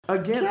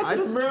Again,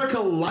 Captain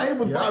America light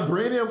with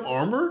vibranium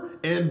armor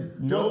and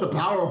knows the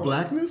power of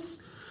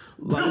blackness?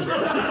 Like, that's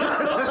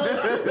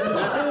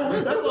a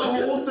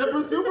whole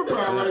separate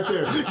superpower right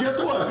there. Guess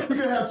what? You're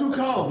gonna have two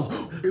columns.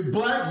 It's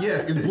black,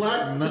 yes. It's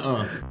black,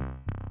 nuh-uh.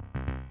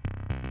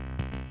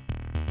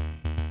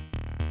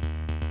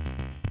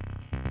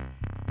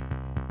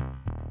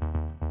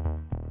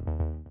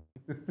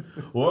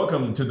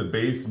 Welcome to the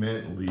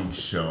Basement League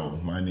Show.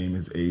 My name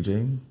is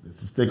AJ.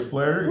 This is Thick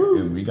Flair,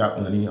 and we got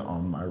Lenny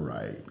on my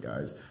right,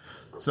 guys.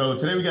 So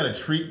today we got a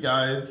treat,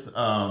 guys.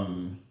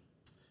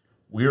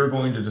 We are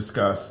going to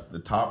discuss the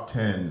top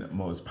 10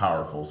 most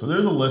powerful. So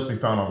there's a list we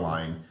found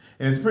online,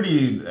 and it's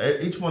pretty.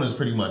 Each one is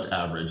pretty much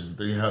average.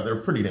 They're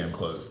pretty damn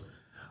close.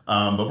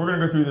 But we're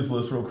gonna go through this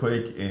list real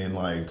quick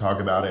and talk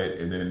about it,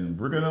 and then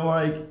we're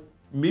gonna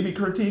maybe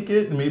critique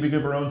it and maybe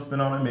give our own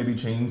spin on it, maybe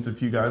change a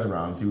few guys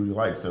around and see what you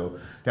like. So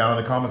down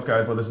in the comments,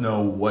 guys, let us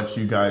know what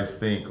you guys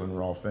think when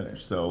we're all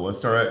finished. So let's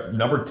start at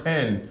number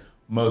 10,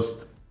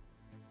 most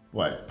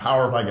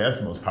powerful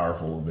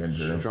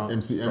Avenger.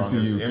 MCU.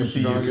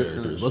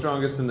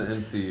 Strongest in the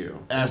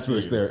MCU.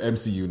 Asterisk there,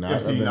 MCU, not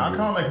MCU, Avengers. not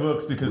comic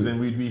books, because then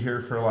we'd be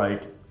here for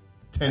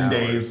 10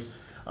 days,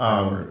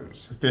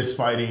 fist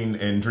fighting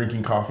and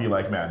drinking coffee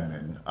like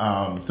madmen.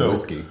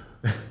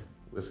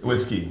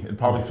 Whiskey, and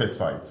probably fist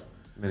fights.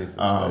 Many fist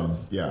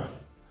fights. Yeah.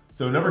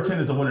 So number 10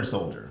 is the Winter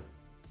Soldier.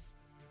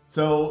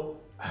 So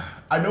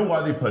I know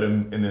why they put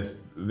him in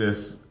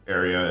this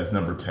area as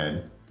number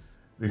 10,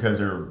 because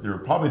they're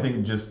probably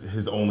thinking just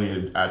his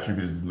only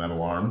attribute is his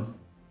metal arm.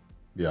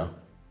 Yeah.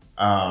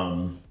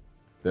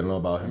 They don't know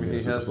about him being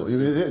a super soldier.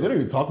 They don't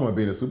even talk about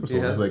being a super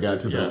soldier until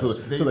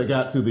they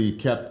got to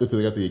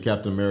the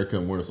Captain America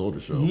and Winter Soldier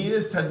show. He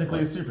is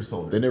technically a super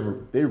soldier.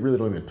 They really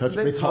don't even touch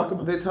it. They talk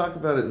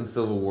about it in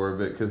Civil War a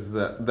bit, because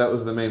that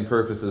was the main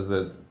purpose, is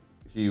that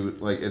he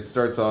it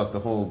starts off,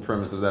 the whole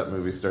premise of that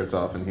movie starts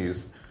off and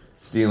he's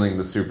stealing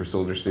the super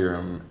soldier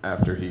serum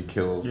after he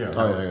kills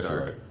Tony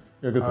Stark. Right.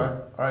 Yeah, good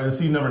time. All right, let's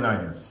see who number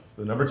 9 is.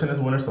 So number 10 is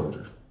Winter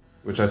Soldier.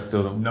 Which I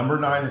still don't. Number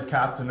 9 is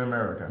Captain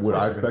America. Would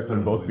I expect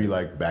them both to be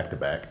back to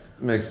back?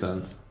 Makes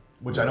sense.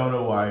 Which I don't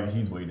know why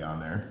he's way down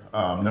there.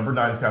 Number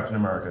 9 is Captain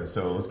America.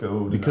 So let's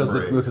go to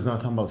number 8. Because now I'm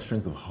talking about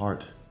strength of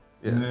heart.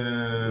 Yeah.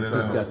 No.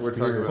 We're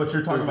talking about what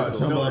you're talking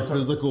about.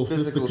 Physical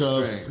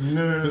fisticuffs.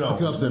 Strength.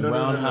 Fisticuffs and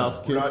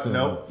roundhouse kicks. And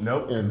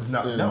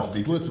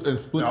splits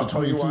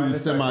between two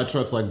semi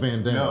trucks like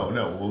Van Damme.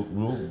 No.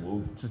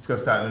 We'll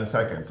discuss that in a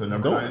second. So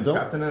number 9 is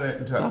Captain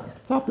America.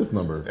 Stop this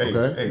number. Okay.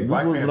 This is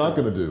what we're not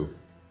gonna do.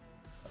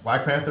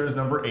 Black Panther is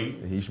number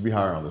 8. He should be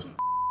higher on this.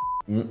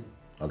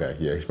 Okay,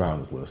 yeah, he should be higher on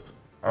this list.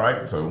 All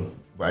right, so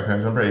Black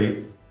Panther number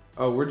 8.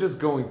 Oh, we're just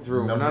going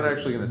through. We're not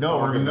actually going to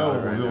talk about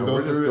it right now.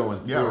 We're just going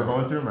through. Yeah, we're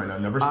going through them right now.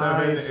 Number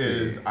 7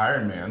 is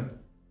Iron Man.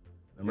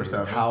 Number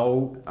 7.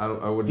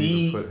 I wouldn't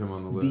even put him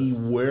on the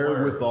list. The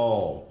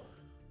wherewithal.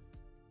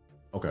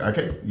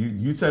 Okay,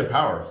 you said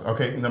power.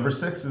 Okay, number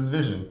 6 is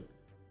Vision.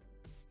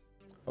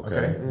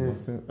 Okay.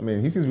 I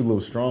mean, he seems to be a little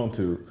strong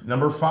too.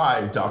 Number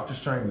 5, Doctor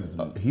Strange.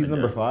 He's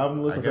number 5 on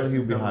the list. I thought he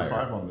would be number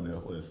 5 on the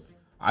list.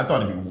 I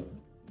thought he'd be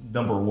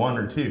number 1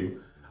 or 2.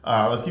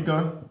 Let's keep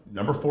going.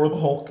 Number 4, the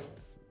Hulk.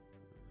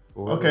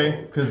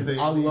 Okay, because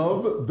I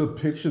love the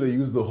picture they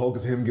use of the Hulk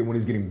as him when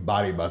he's getting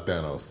bodied by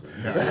Thanos.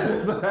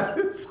 Yeah.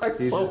 It's like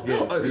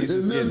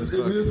in this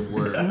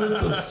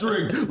list of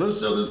strength. Let's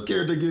show this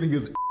character getting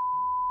his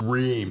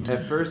reamed.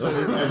 At first, I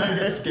didn't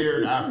get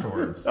scared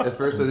afterwards. At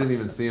first, I didn't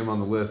even see him on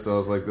the list, so I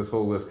was like, "This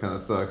whole list kind of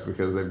sucks,"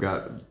 because they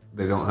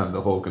don't have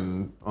the Hulk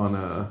on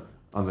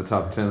the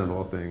top 10 of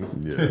all things.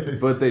 Yeah.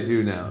 But they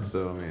do now.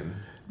 So I mean,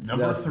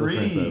 number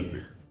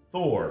 3,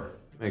 Thor.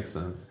 Makes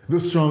sense. The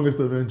strongest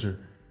Avenger,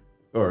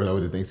 or that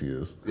what he thinks he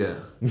is. Yeah.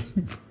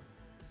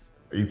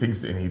 He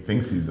thinks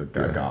he's a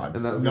god.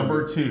 And that's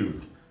number 2,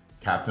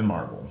 Captain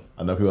Marvel.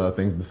 I know people have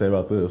things to say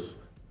about this.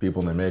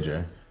 People named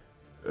AJ.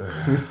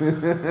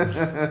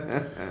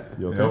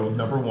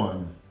 Number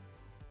 1,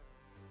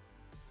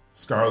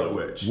 Scarlet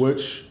Witch.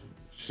 Which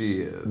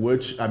she is.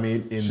 Which I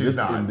mean, in this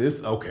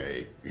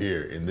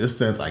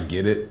sense, I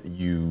get it.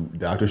 You,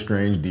 Doctor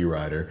Strange, D.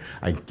 Rider,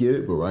 I get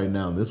it. But right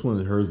now, this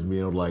one hurts me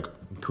able to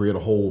create a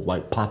whole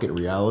pocket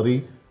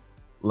reality.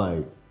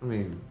 I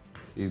mean,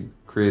 he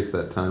creates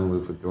that time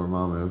loop with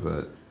Dormammu,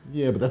 but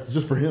yeah, but that's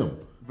just for him.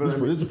 This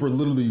is for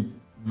literally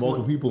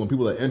multiple people and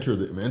people that enter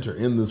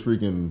in this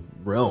freaking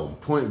realm.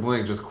 Point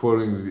blank, just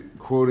quoting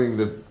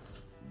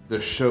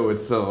the show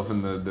itself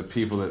and the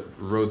people that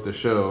wrote the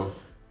show.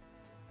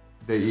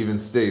 They even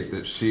state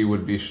that she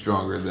would be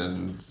stronger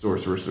than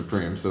Sorcerer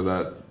Supreme, so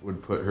that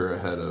would put her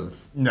ahead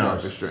of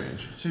Doctor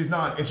Strange. She's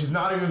not, and she's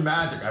not even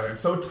magic. I'm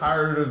so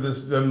tired of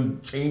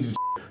them changing.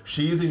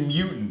 She is a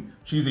mutant.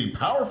 She's a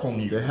powerful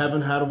mutant. They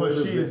haven't had a way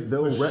to. They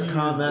will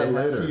retcon that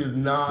later. She is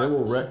not. They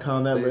will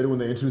retcon that later when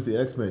they introduce the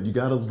X-Men. You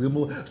gotta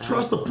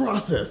trust the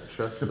process.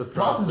 Trust the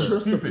process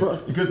is stupid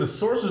because the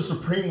Sorcerer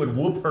Supreme would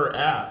whoop her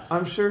ass.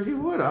 I'm sure he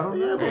would. I don't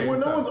know. Yeah, but when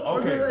no one's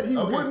arguing that he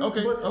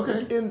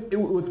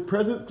wouldn't. With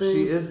present things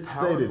she is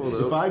powerful,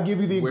 stated, if I give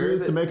you the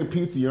ingredients to make a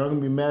pizza, you're not gonna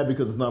be mad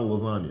because it's not a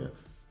lasagna.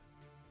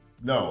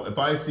 No, if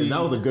I see And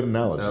that was a good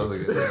analogy. That was a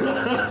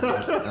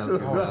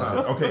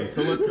good. Okay,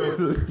 so let's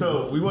go.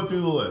 So we went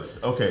through the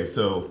list. Okay,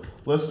 so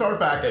let's start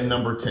back at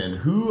number 10.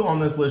 Who on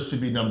this list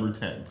should be number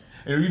 10?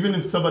 And even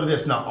if somebody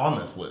that's not on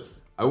this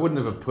list. I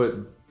wouldn't have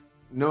put.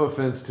 No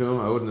offense to him,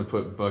 I wouldn't have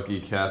put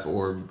Bucky, Cap,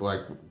 or Black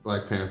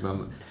Panther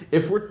on.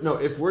 If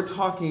we're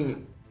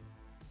talking,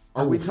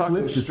 are we talking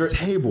flip this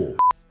table?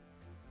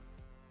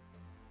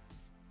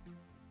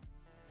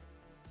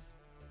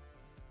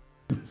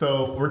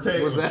 So we're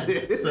taking. Was that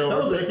it? So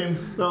we're taking.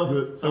 That was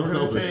it. So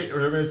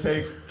we're gonna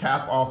take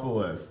Cap off the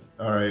list.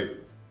 All right.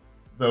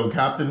 So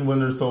Captain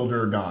Winter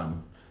Soldier are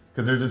gone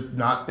because they're just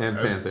not. And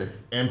Panther.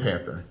 And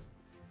Panther.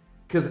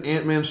 Because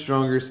Ant-Man's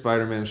stronger,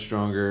 Spider-Man's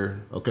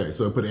stronger. Okay,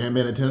 so put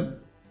Ant-Man at 10?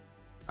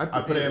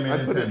 I put Ant-Man I'd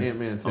at put 10.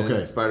 Ant-Man at 10,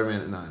 Okay. Spider-Man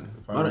at 9.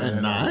 Spider-Man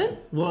at 9?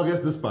 Well, I guess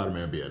this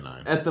Spider-Man would be at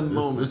 9. At the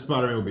moment. This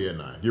Spider-Man would be at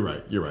 9. You're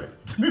right.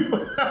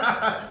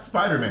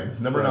 Spider-Man,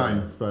 number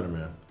 9.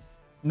 Spider-Man.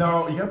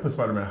 No, you gotta put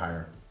Spider-Man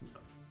higher.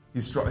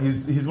 He's strong.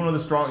 He's one of the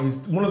strong. He's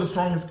one of the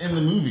strongest in the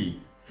movie.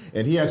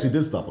 And he actually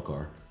did stop a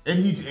car. And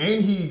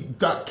he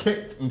got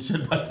kicked and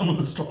shit by some of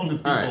the strongest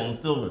people All right. and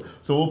still.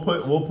 So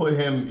we'll put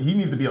him. He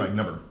needs to be like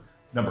number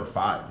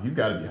 5. He's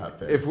got to be up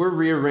there. If we're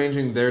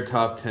rearranging their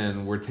top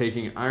 10, we're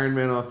taking Iron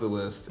Man off the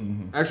list.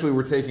 Mm-hmm. Actually,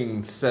 we're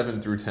taking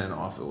 7 through 10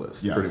 off the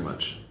list, Yes. pretty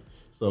much.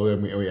 So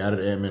we added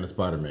Ant-Man and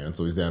Spider-Man,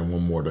 so he's adding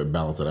one more to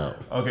balance it out.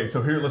 Okay,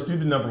 so here let's do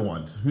the number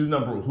 1.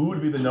 Who would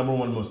be the number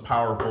 1 most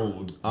powerful?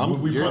 Would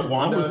we put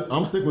Wanda?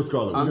 I'm sticking with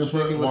Scarlet. I'm We're gonna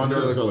sticking put with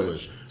Wanda Scarlet and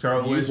Witch.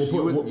 Scarlet You,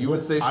 Witch. you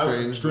would say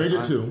Strange. Strange at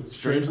but 2. I'm-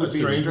 Strange would be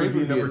Strange would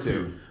be number at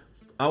 2.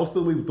 I will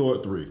still leave Thor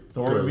at 3.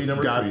 Thor would be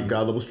number 3.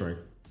 God level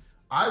strength.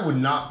 I would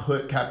not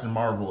put Captain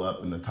Marvel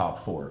up in the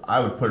top 4.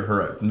 I would put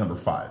her at number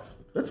 5.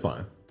 That's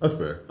fine. That's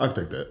fair. I can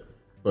take that.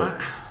 But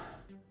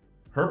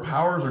Her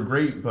powers are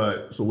great,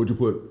 but so would you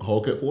put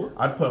Hulk at 4?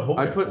 I'd put Hulk.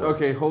 I'd put, at 4.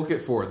 okay, Hulk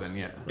at 4 then,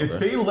 yeah. If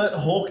they let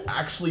Hulk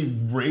actually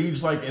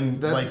rage like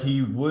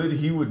he would,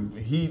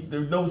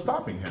 there's no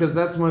stopping him. Because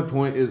that's my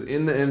point, is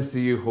in the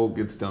MCU, Hulk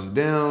gets dumbed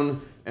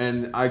down,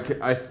 and I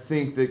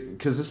think that,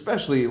 because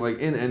especially like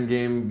in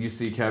Endgame, you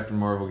see Captain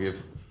Marvel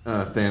give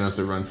Thanos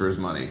a run for his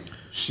money.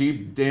 She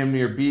damn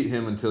near beat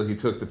him until he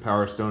took the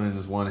Power Stone in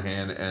his one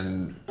hand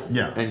and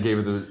gave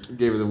her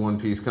the one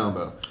piece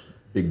combo.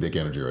 Big dick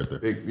energy right there.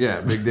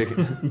 Big dick,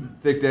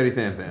 Thick Daddy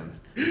Than.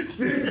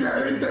 Big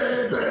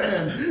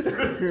Daddy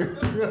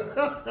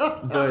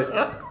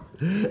But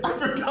I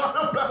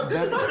forgot about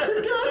that's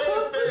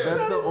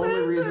the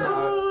only reason.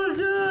 Oh my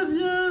god,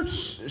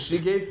 yes. She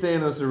gave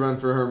Thanos a run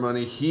for her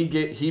money.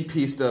 He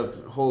pieced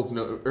up Hulk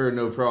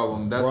no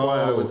problem. That's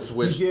why I would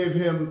switch. He gave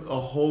him a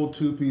whole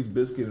 2-piece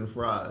biscuit and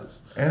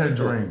fries. and a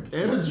drink.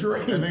 And a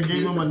drink. And then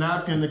gave him a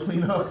napkin to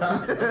clean up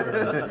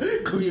after.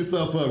 Clean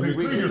yourself up.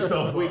 Clean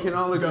yourself We up. can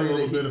all Got a agree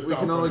little bit of that we sauce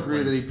can all on your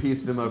agree that he face.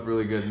 pieced him up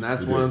really good, and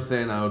that's why I'm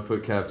saying I would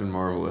put Captain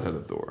Marvel ahead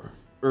of Thor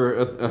or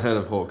ahead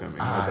of Hulk. I mean,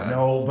 my bad.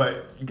 No,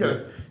 but you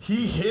gotta,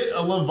 he hit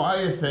a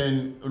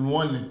Leviathan in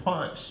one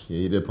punch. Yeah,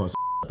 he did punch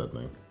that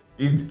thing.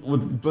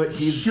 But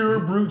he's sheer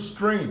brute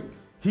strength.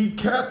 He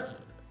kept.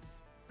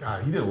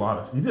 God, he did a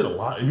lot. If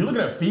you're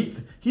looking at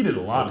feats, he did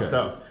a lot of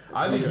stuff.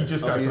 I think he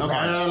just got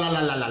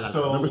surprised.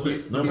 So Number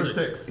 6. Number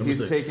 6.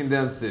 He's taking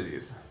down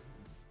cities.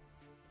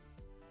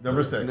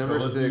 Number 6. Number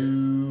so let's 6.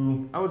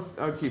 do. I would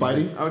keep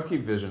Spidey? I would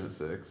keep Vision at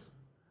 6.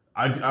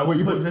 I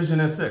would put Vision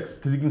at 6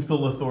 because he can still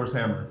lift Thor's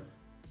hammer.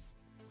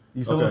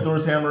 You still lift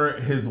Thor's hammer.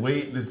 His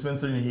weight, the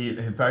Spencer heat,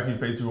 in fact, he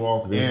faced through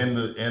walls and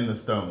the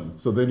stone.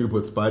 So then you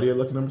put Spidey at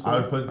lucky number 7? I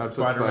would put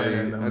Spider-Man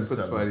at number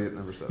 7. Spidey at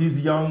number 7.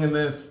 He's young in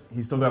this.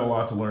 He's still got a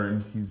lot to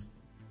learn.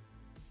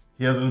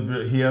 He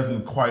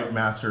hasn't quite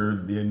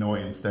mastered the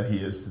annoyance that he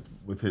is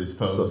with his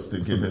foes to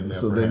give him the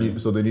upper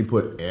hand. So then you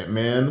put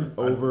Ant-Man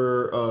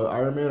over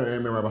Iron Man, or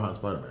Ant-Man right behind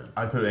Spider-Man?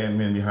 I'd put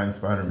Ant-Man behind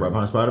Spider-Man. Right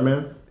behind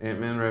Spider-Man?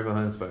 Ant-Man right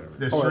behind Spider-Man.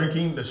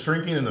 The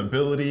shrinking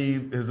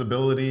and his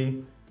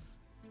ability.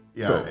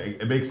 Yeah, So-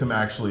 it makes him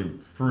actually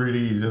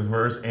pretty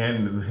diverse,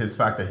 and his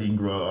fact that he can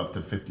grow up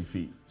to 50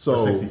 feet So or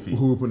 60 feet.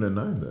 who would put in at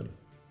 9 then?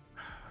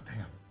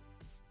 Damn.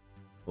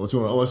 Unless you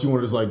want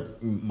to just like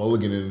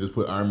mulligan it and just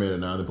put Iron Man at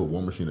 9 and put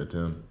War Machine at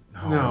 10.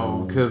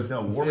 No, because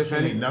War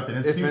Machine ain't nothing.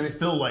 His suit's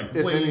still like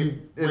way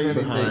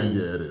Behind,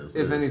 yeah, it is.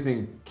 If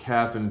anything,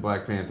 Cap and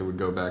Black Panther would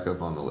go back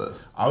up on the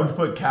list. I would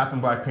put Cap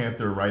and Black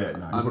Panther right at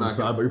 9. I'm not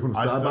You put them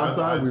side by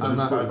side? We I'm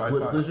just not- put a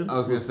split decision? I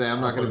was gonna say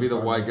I'm not gonna put be the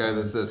them white side by guy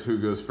that side. says who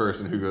goes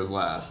first and who goes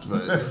last,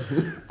 but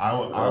I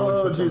would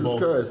Oh, put them Jesus both.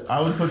 Christ.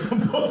 I would put them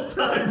both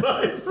side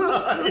by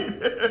side.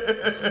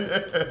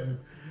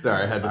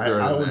 sorry, I had to throw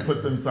it I in would there.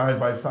 put them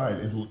side by side.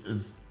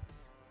 Is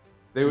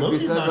They would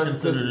Loki's be side not by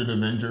considered an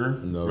Avenger,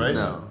 No, right?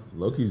 No.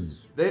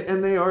 Loki's.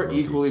 They are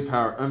equally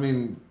powerful. I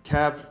mean,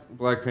 Cap,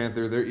 Black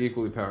Panther, they're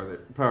equally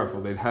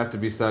powerful. They'd have to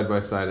be side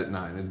by side at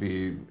 9.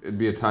 It'd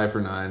be a tie for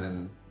 9,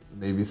 and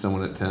maybe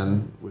someone at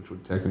 10, which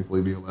would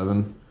technically be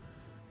 11.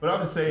 But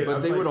I'm just saying.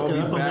 But they would all be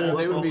that's, bad.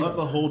 They would be. that's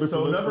a whole different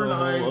So list number for a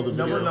whole nine, other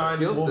number video. nine,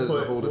 Skill we'll set's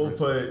a whole put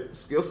different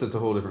skill set's a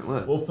whole different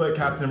list. we'll put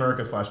Captain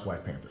America /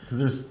 Black Panther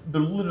because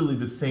they're literally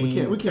the same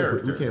We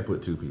character. can't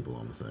put two people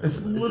on the same.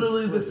 It's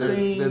literally the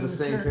same. They're the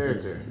same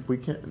character. We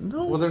can't.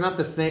 No. Well, they're not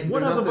the same.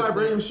 One they're has a not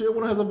the vibranium same- shield.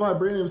 One has a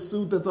vibranium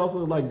suit that's also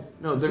like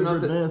No, they're super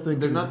not. advanced.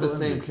 They're not the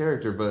same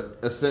character, but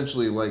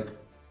essentially, like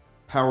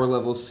power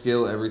level,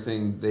 skill,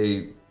 everything.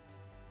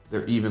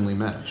 They're evenly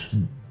matched.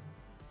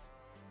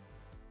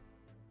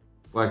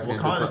 Black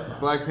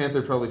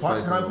Panther probably Black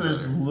fights. Panther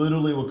is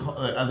literally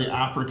the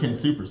African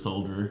super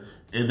soldier,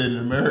 and then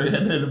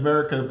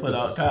America put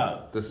out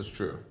Cap. This is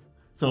true.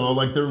 So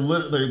like their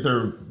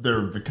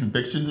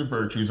convictions and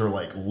virtues are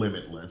like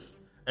limitless.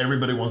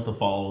 Everybody wants to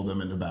follow them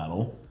into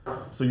battle.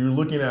 So you're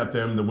looking at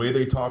them, the way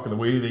they talk and the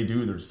way they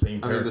do, they're the same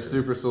character. I mean, the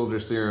super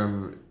soldier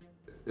serum,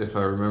 if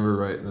I remember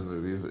right in the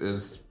movies,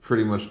 is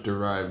pretty much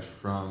derived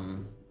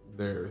from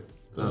their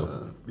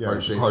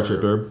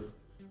Heart-shaped herb.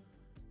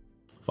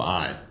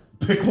 Fine.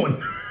 Pick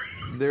one.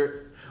 They're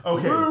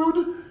Okay.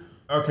 Rude.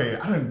 Okay,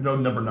 I didn't know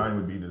number 9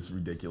 would be this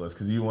ridiculous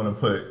because you want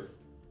to put.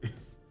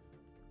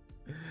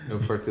 no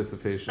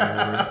participation.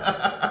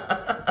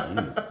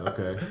 Jeez.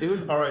 Okay. It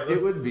would, All right,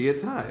 it would be a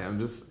tie.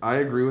 I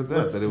agree with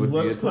that. That it would be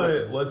a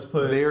tie. Let's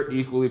put. They are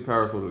equally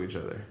powerful to each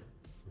other.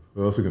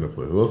 Who else are we gonna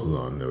put? Who else is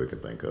on that we can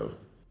think of?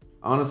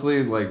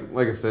 Honestly,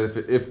 like I said,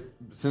 if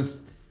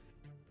since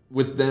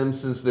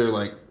they're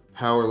like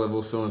power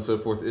level, so on and so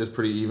forth, is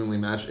pretty evenly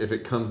matched. If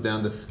it comes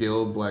down to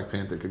skill, Black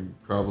Panther could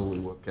probably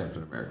whoop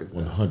Captain America.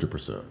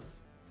 100%.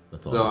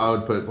 That's all. So I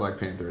would put Black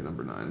Panther at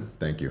number 9.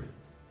 Thank you.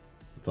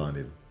 That's all I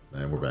need.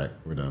 And we're back.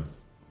 We're done.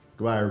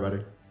 Goodbye, everybody.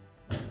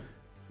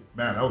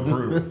 Man, that was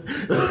brutal.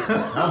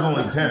 That was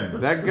only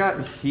 10. That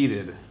got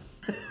heated.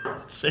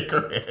 Shake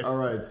her head. All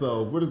right,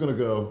 so we're just gonna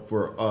go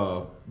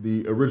for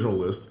the original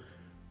list: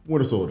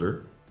 Winter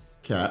Soldier,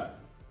 Cap,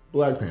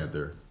 Black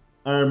Panther,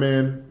 Iron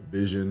Man,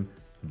 Vision,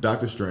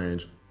 Doctor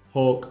Strange,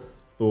 Hulk,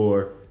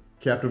 Thor,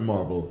 Captain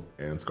Marvel,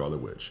 and Scarlet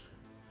Witch.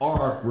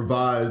 Our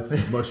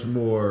revised, much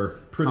more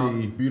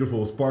pretty,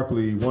 beautiful,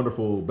 sparkly,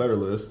 wonderful, better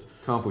list.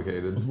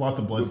 Complicated. Lots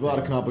of blood. There's a lot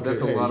of complicated.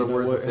 That's a lot of you know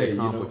words what? to say Hey,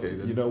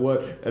 complicated. You know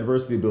what?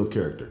 Adversity builds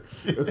character.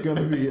 It's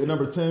gonna be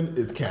number 10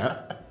 is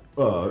Cap.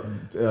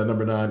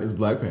 Number 9 is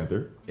Black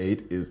Panther.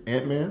 8 is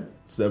Ant-Man.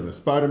 7 is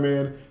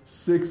Spider-Man.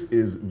 6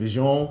 is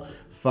Vision.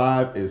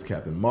 5 is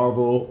Captain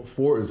Marvel.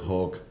 4 is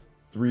Hulk.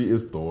 3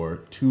 is Thor.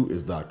 2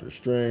 is Doctor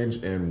Strange.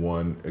 And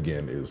 1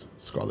 again is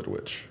Scarlet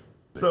Witch.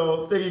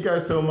 So thank you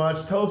guys so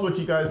much. Tell us what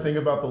you guys think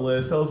about the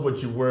list. Tell us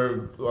what you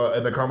were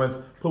in the comments.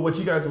 Put what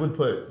you guys would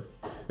put.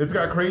 It's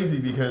got crazy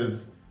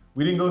because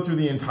we didn't go through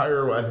the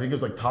entire. I think it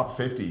was like top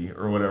 50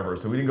 or whatever.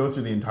 So we didn't go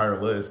through the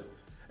entire list,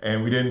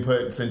 and we didn't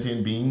put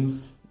sentient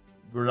beings.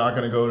 We're not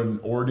going to go to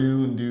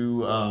Ordu and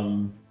do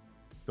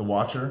the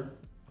Watcher.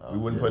 We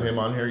wouldn't put him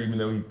on here, even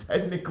though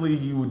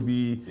he would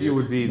be. He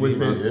would be the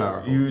most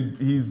powerful.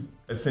 He's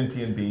a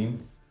sentient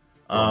being.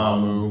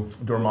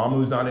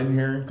 Dormammu's not in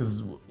here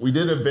because we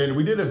did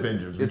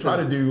Avengers. We try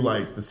to do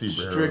like the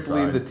superhero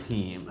Strictly side. the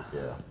team.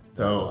 Yeah.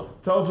 So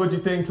tell us what you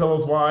think. Tell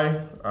us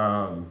why.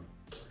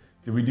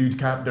 Did we do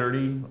Cap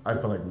dirty? I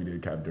feel like we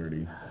did Cap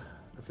dirty.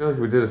 I feel like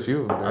we did a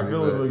few of them dirty. I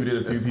feel like we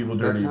did a few people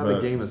dirty. That's how but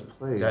the game is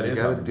played. that You is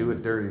how gotta the do game it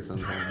is dirty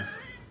sometimes.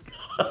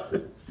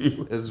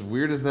 Dude, As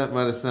weird as that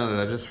might have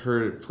sounded, I just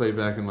heard it play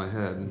back in my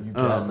head.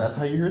 That's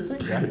how you hear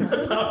things.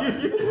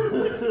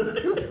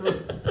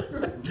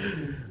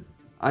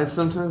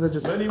 Sometimes I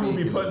just Lenny will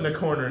be speak put in the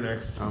corner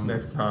next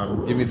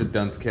time. Give me the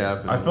dunce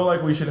cap. I feel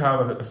like we should have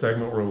a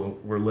segment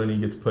where Lenny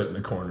gets put in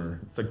the corner.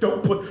 It's like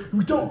don't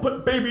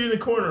put baby in the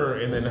corner,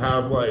 and then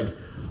have like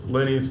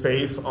Lenny's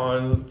face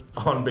on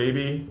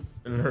baby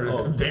and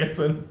her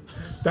dancing.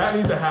 That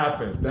needs to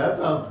happen. That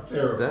sounds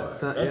terrible. That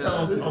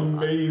sounds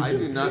amazing. I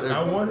do not.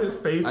 I want his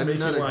face I do making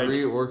not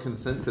agree like. or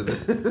consent to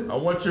this. I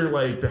want your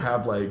to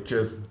have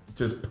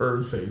just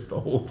purr face the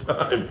whole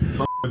time.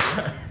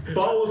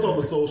 Follow us on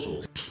the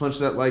socials. Punch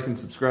that like and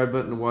subscribe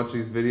button to watch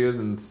these videos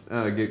and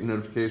get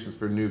notifications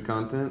for new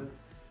content.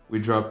 We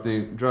drop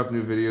new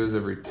videos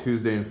every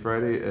Tuesday and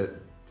Friday at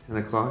 10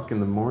 o'clock in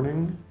the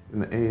morning, in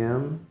the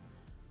AM.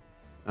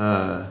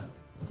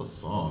 That's a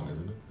song,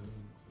 isn't it?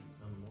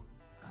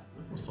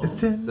 It's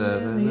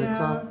 7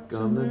 o'clock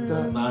on the dot.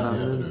 That's 9 in the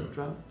afternoon.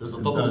 Drop. I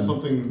thought there was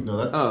something. No,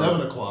 that's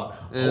 7 o'clock.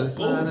 It's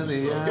 9 in the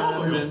y'all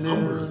know those afternoon.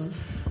 numbers.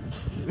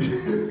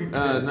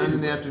 9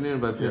 in the Afternoon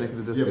by Panic at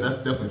the Yeah, Disco. but that's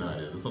definitely not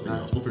it. It's something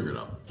else. We'll figure it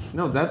out.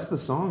 No, that's the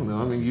song though.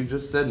 I mean, you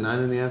just said 9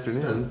 in the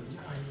afternoon.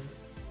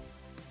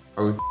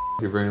 Are we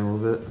your brain a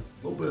little bit?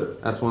 A little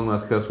bit. That's one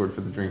last cuss word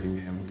for the drinking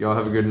game. Y'all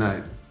have a good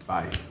night.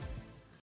 Bye.